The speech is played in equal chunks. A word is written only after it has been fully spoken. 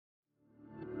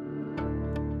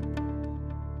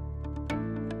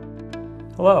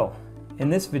Hello, in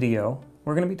this video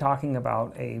we're going to be talking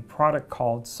about a product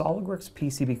called SOLIDWORKS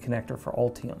PCB Connector for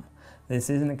Altium. This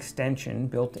is an extension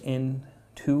built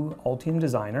into Altium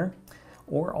Designer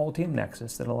or Altium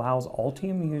Nexus that allows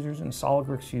Altium users and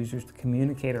SOLIDWORKS users to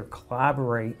communicate or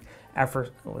collaborate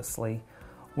effortlessly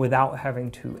without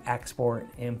having to export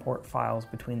and import files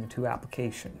between the two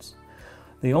applications.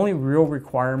 The only real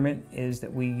requirement is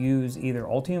that we use either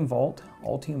Altium Vault,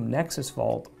 Altium Nexus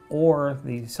Vault, or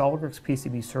the SOLIDWORKS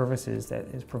PCB services that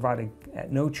is provided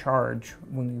at no charge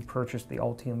when you purchase the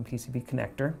Altium PCB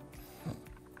connector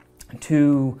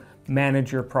to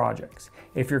manage your projects.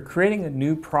 If you're creating a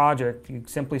new project, you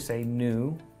simply say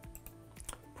New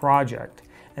Project,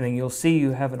 and then you'll see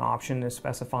you have an option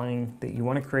specifying that you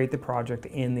want to create the project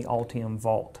in the Altium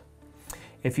Vault.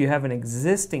 If you have an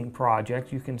existing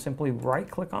project, you can simply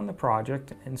right-click on the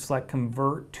project and select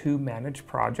Convert to Managed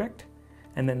Project,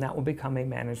 and then that will become a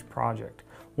managed project.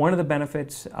 One of the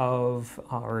benefits of,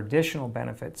 or additional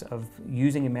benefits of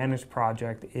using a managed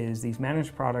project is these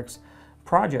managed projects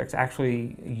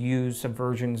actually use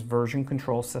Subversion's version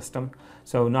control system.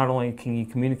 So not only can you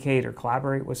communicate or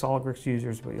collaborate with SOLIDWORKS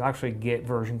users, but you actually get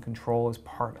version control as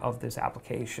part of this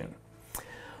application.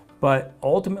 But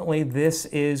ultimately, this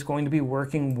is going to be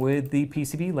working with the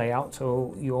PCB layout.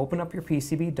 So you open up your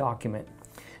PCB document.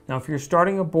 Now, if you're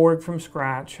starting a board from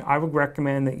scratch, I would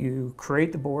recommend that you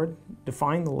create the board,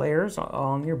 define the layers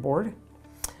on your board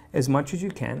as much as you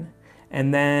can,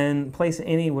 and then place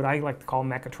any what I like to call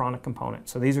mechatronic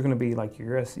components. So these are going to be like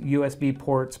your USB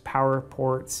ports, power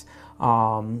ports,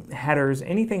 headers,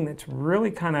 anything that's really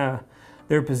kind of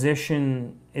their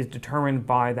position is determined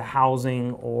by the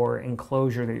housing or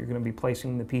enclosure that you're going to be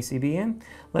placing the PCB in.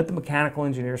 Let the mechanical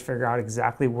engineers figure out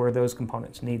exactly where those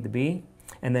components need to be,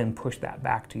 and then push that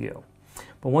back to you.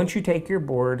 But once you take your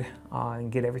board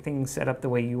and get everything set up the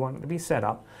way you want it to be set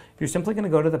up, you're simply going to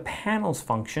go to the Panels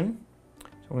function. So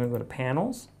we're going to go to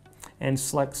Panels and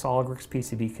select SOLIDWORKS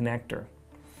PCB Connector.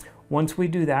 Once we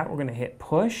do that, we're going to hit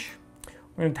Push.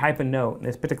 We're going to type a note. In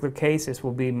this particular case, this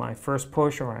will be my first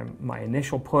push or my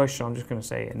initial push, so I'm just going to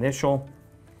say Initial.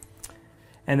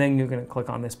 And then you're going to click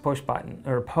on this Push button,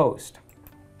 or Post.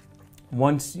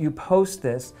 Once you post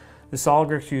this, the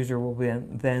SOLIDWORKS user will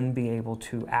then be able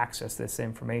to access this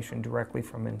information directly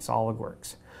from in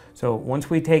SOLIDWORKS. So once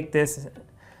we take this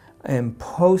and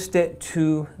post it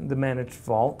to the Managed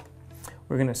Vault,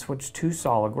 we're going to switch to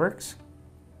SOLIDWORKS.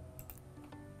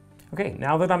 Okay,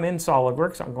 now that I'm in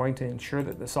SOLIDWORKS, I'm going to ensure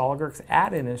that the SOLIDWORKS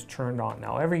add-in is turned on.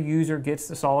 Now every user gets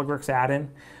the SOLIDWORKS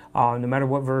add-in, no matter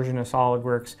what version of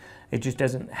SOLIDWORKS. It just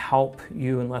doesn't help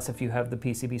you unless if you have the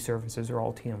PCB services or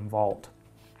Altium Vault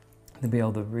to be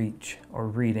able to reach or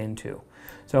read into.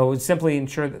 So simply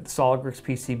ensure that the SOLIDWORKS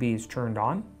PCB is turned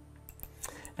on.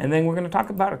 And then we're going to talk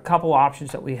about a couple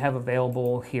options that we have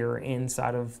available here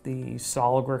inside of the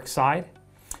SOLIDWORKS side.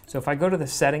 So if I go to the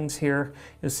settings here,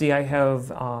 you'll see I have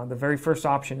the very first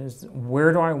option is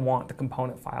where do I want the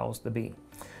component files to be.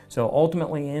 So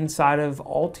ultimately inside of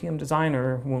Altium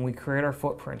Designer, when we create our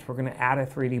footprints, we're going to add a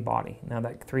 3D body. Now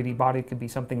that 3D body could be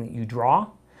something that you draw.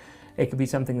 It could be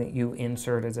something that you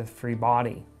insert as a free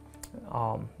body.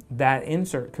 That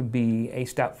insert could be a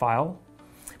step file,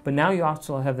 but now you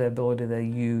also have the ability to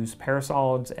use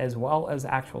parasolids as well as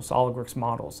actual SOLIDWORKS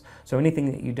models. So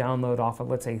anything that you download off of,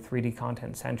 let's say, 3D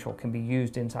Content Central can be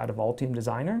used inside of Altium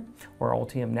Designer or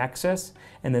Altium Nexus,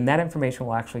 and then that information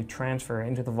will actually transfer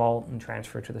into the Vault and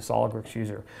transfer to the SOLIDWORKS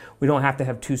user. We don't have to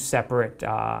have two separate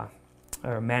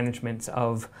managements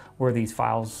of where these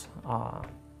files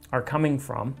are coming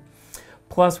from.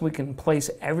 Plus, we can place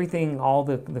everything, all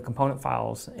the component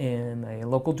files in a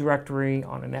local directory,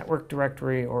 on a network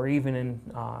directory, or even in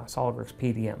SOLIDWORKS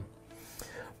PDM.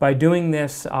 By doing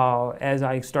this, as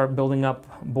I start building up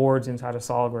boards inside of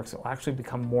SOLIDWORKS, it will actually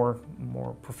become more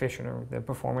proficient, or the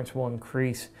performance will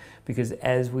increase, because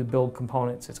as we build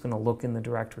components, it's going to look in the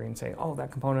directory and say, oh, that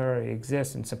component already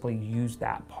exists, and simply use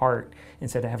that part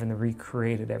instead of having to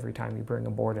recreate it every time you bring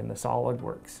a board into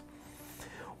SOLIDWORKS.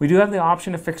 We do have the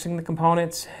option of fixing the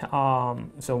components,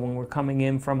 so when we're coming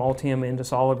in from Altium into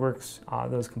SOLIDWORKS,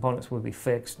 those components would be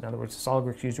fixed. In other words, the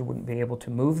SOLIDWORKS user wouldn't be able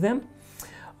to move them,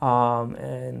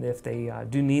 and if they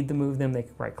do need to move them, they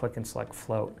can right-click and select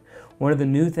Float. One of the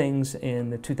new things in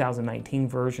the 2019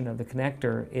 version of the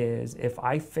connector is if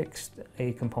I fixed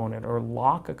a component or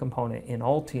lock a component in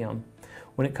Altium,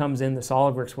 when it comes into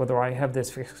SOLIDWORKS, whether I have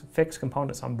this fixed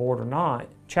components on board or not,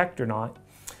 checked or not,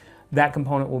 that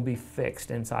component will be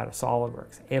fixed inside of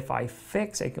SOLIDWORKS. If I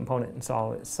fix a component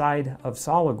inside of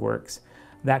SOLIDWORKS,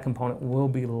 that component will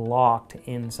be locked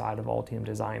inside of Altium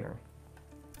Designer.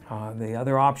 The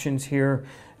other options here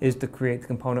is to create the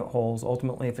component holes.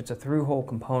 Ultimately, if it's a through-hole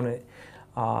component,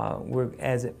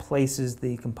 as it places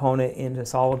the component into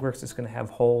SOLIDWORKS, it's going to have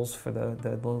holes for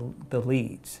the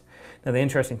leads. Now the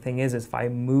interesting thing is if I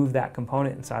move that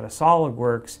component inside of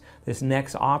SOLIDWORKS, this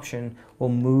next option will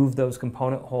move those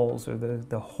component holes, or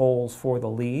the holes for the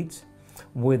leads,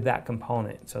 with that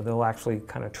component. So they'll actually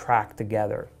kind of track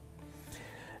together.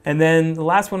 And then the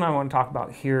last one I want to talk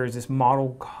about here is this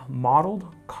modeled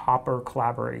copper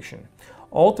collaboration.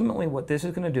 Ultimately, what this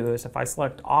is going to do is if I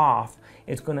select off,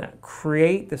 it's going to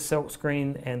create the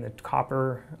silkscreen and the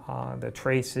copper, the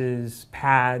traces,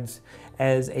 pads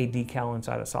as a decal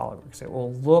inside of SOLIDWORKS. It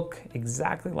will look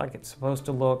exactly like it's supposed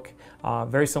to look,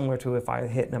 very similar to if I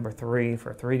hit number 3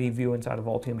 for a 3D view inside of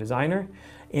Altium Designer,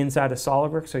 inside of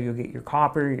SOLIDWORKS. So you'll get your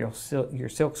copper, your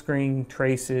silkscreen,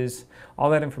 traces, all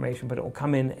that information, but it will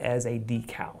come in as a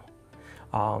decal.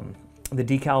 The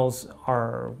decals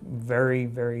are very,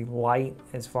 very light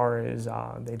as far as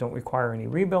they don't require any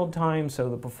rebuild time, so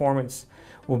the performance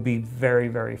will be very,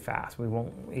 very fast. We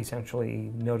won't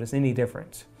essentially notice any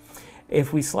difference.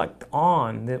 If we select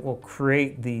on, that will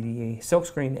create the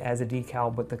silkscreen as a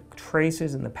decal, but the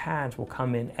traces and the pads will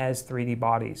come in as 3D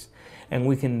bodies. And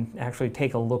we can actually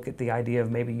take a look at the idea of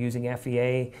maybe using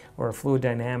FEA or fluid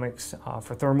dynamics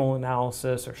for thermal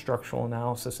analysis or structural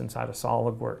analysis inside of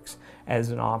SOLIDWORKS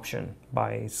as an option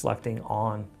by selecting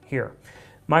on here.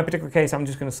 In my particular case, I'm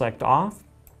just going to select off.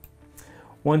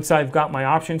 Once I've got my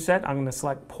option set, I'm going to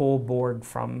select pull board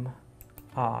from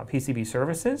PCB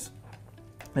services.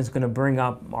 It's going to bring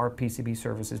up our PCB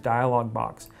services dialog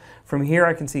box. From here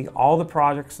I can see all the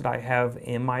projects that I have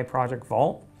in my project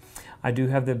vault. I do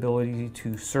have the ability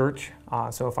to search,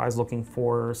 so if I was looking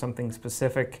for something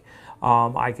specific,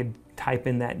 I could type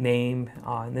in that name.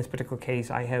 In this particular case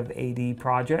I have AD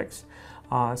projects,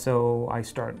 so I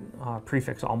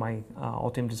prefix all my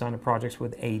Altium Designer projects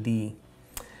with AD.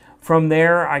 From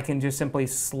there I can just simply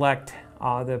select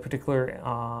the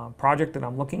particular project that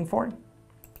I'm looking for,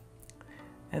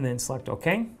 and then select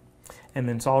OK. And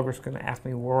then SOLIDWORKS is going to ask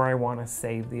me where I want to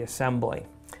save the assembly.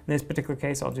 In this particular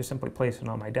case, I'll just simply place it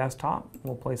on my desktop.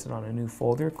 We'll place it on a new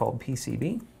folder called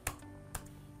PCB.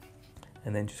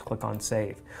 And then just click on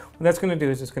Save. What that's going to do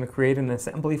is it's going to create an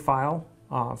assembly file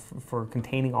for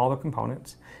containing all the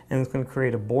components. And it's going to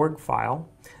create a board file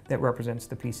that represents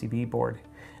the PCB board.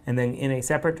 And then in a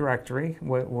separate directory,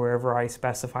 wherever I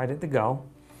specified it to go,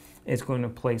 it's going to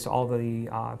place all the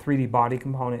 3D body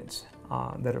components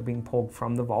that are being pulled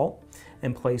from the vault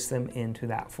and place them into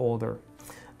that folder.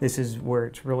 This is where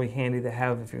it's really handy to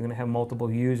have if you're going to have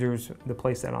multiple users, to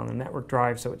place that on the network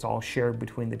drive so it's all shared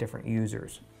between the different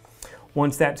users.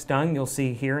 Once that's done, you'll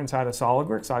see here inside of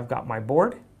SOLIDWORKS, I've got my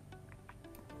board,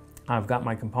 I've got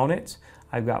my components,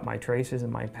 I've got my traces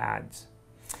and my pads.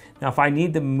 Now if I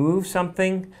need to move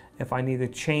something, if I need to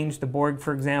change the board,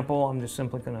 for example, I'm just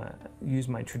simply going to use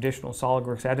my traditional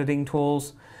SOLIDWORKS editing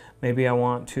tools. Maybe I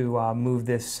want to move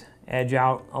this edge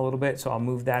out a little bit, so I'll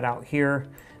move that out here.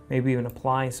 Maybe even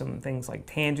apply some things like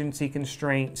tangency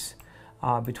constraints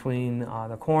between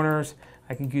the corners.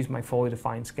 I can use my fully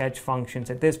defined sketch functions.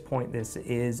 At this point, this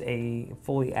is a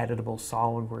fully editable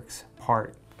SOLIDWORKS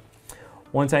part.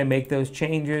 Once I make those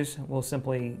changes, we'll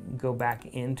simply go back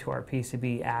into our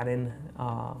PCB add-in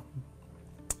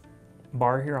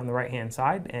bar here on the right hand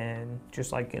side, and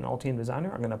just like in Altium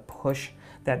Designer, I'm going to push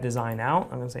that design out.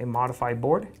 I'm going to say modify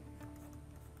board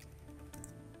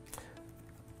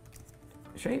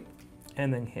shape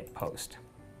and then hit post.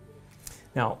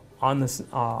 Now on this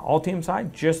Altium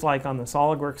side, just like on the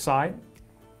SOLIDWORKS side,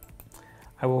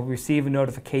 I will receive a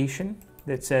notification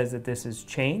that says that this is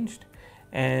changed,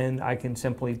 and I can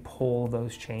simply pull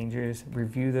those changes,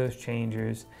 review those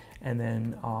changes, and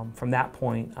then from that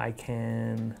point I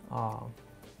can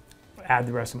add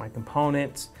the rest of my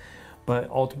components. But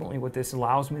ultimately what this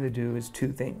allows me to do is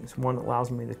two things. One, it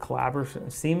allows me to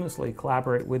seamlessly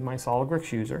collaborate with my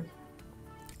SOLIDWORKS user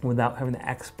without having to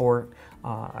export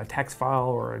a text file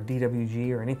or a DWG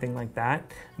or anything like that.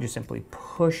 Just simply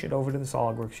push it over to the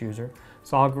SOLIDWORKS user.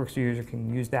 SOLIDWORKS user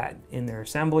can use that in their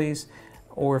assemblies,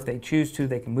 or if they choose to,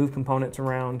 they can move components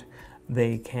around.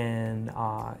 They can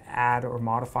add or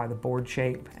modify the board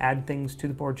shape, add things to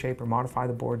the board shape or modify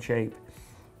the board shape,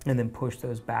 and then push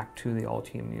those back to the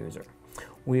Altium user.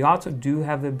 We also do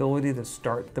have the ability to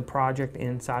start the project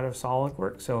inside of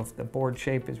SOLIDWORKS, so if the board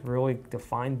shape is really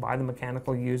defined by the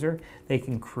mechanical user, they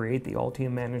can create the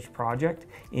Altium managed project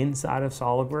inside of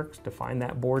SOLIDWORKS, define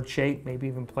that board shape, maybe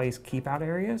even place keep out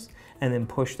areas, and then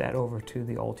push that over to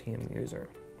the Altium user.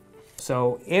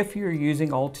 So if you're using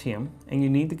Altium and you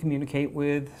need to communicate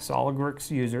with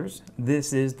SOLIDWORKS users,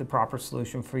 this is the proper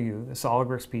solution for you, the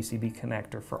SOLIDWORKS PCB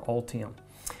Connector for Altium.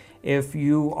 If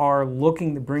you are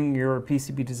looking to bring your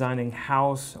PCB design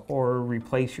in-house or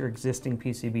replace your existing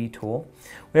PCB tool,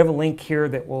 we have a link here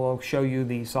that will show you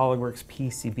the SOLIDWORKS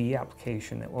PCB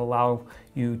application that will allow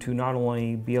you to not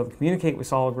only be able to communicate with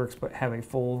SOLIDWORKS but have a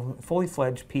fully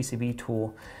fledged PCB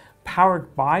tool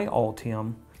powered by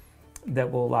Altium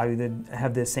that will allow you to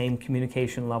have the same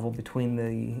communication level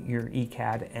between your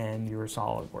ECAD and your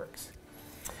SOLIDWORKS.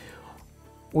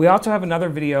 We also have another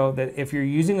video that if you're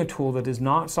using a tool that is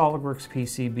not SOLIDWORKS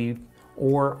PCB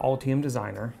or Altium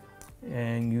Designer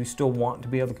and you still want to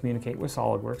be able to communicate with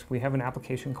SOLIDWORKS, we have an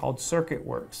application called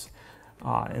CircuitWorks.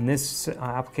 And this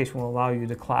application will allow you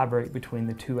to collaborate between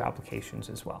the two applications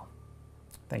as well.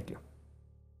 Thank you.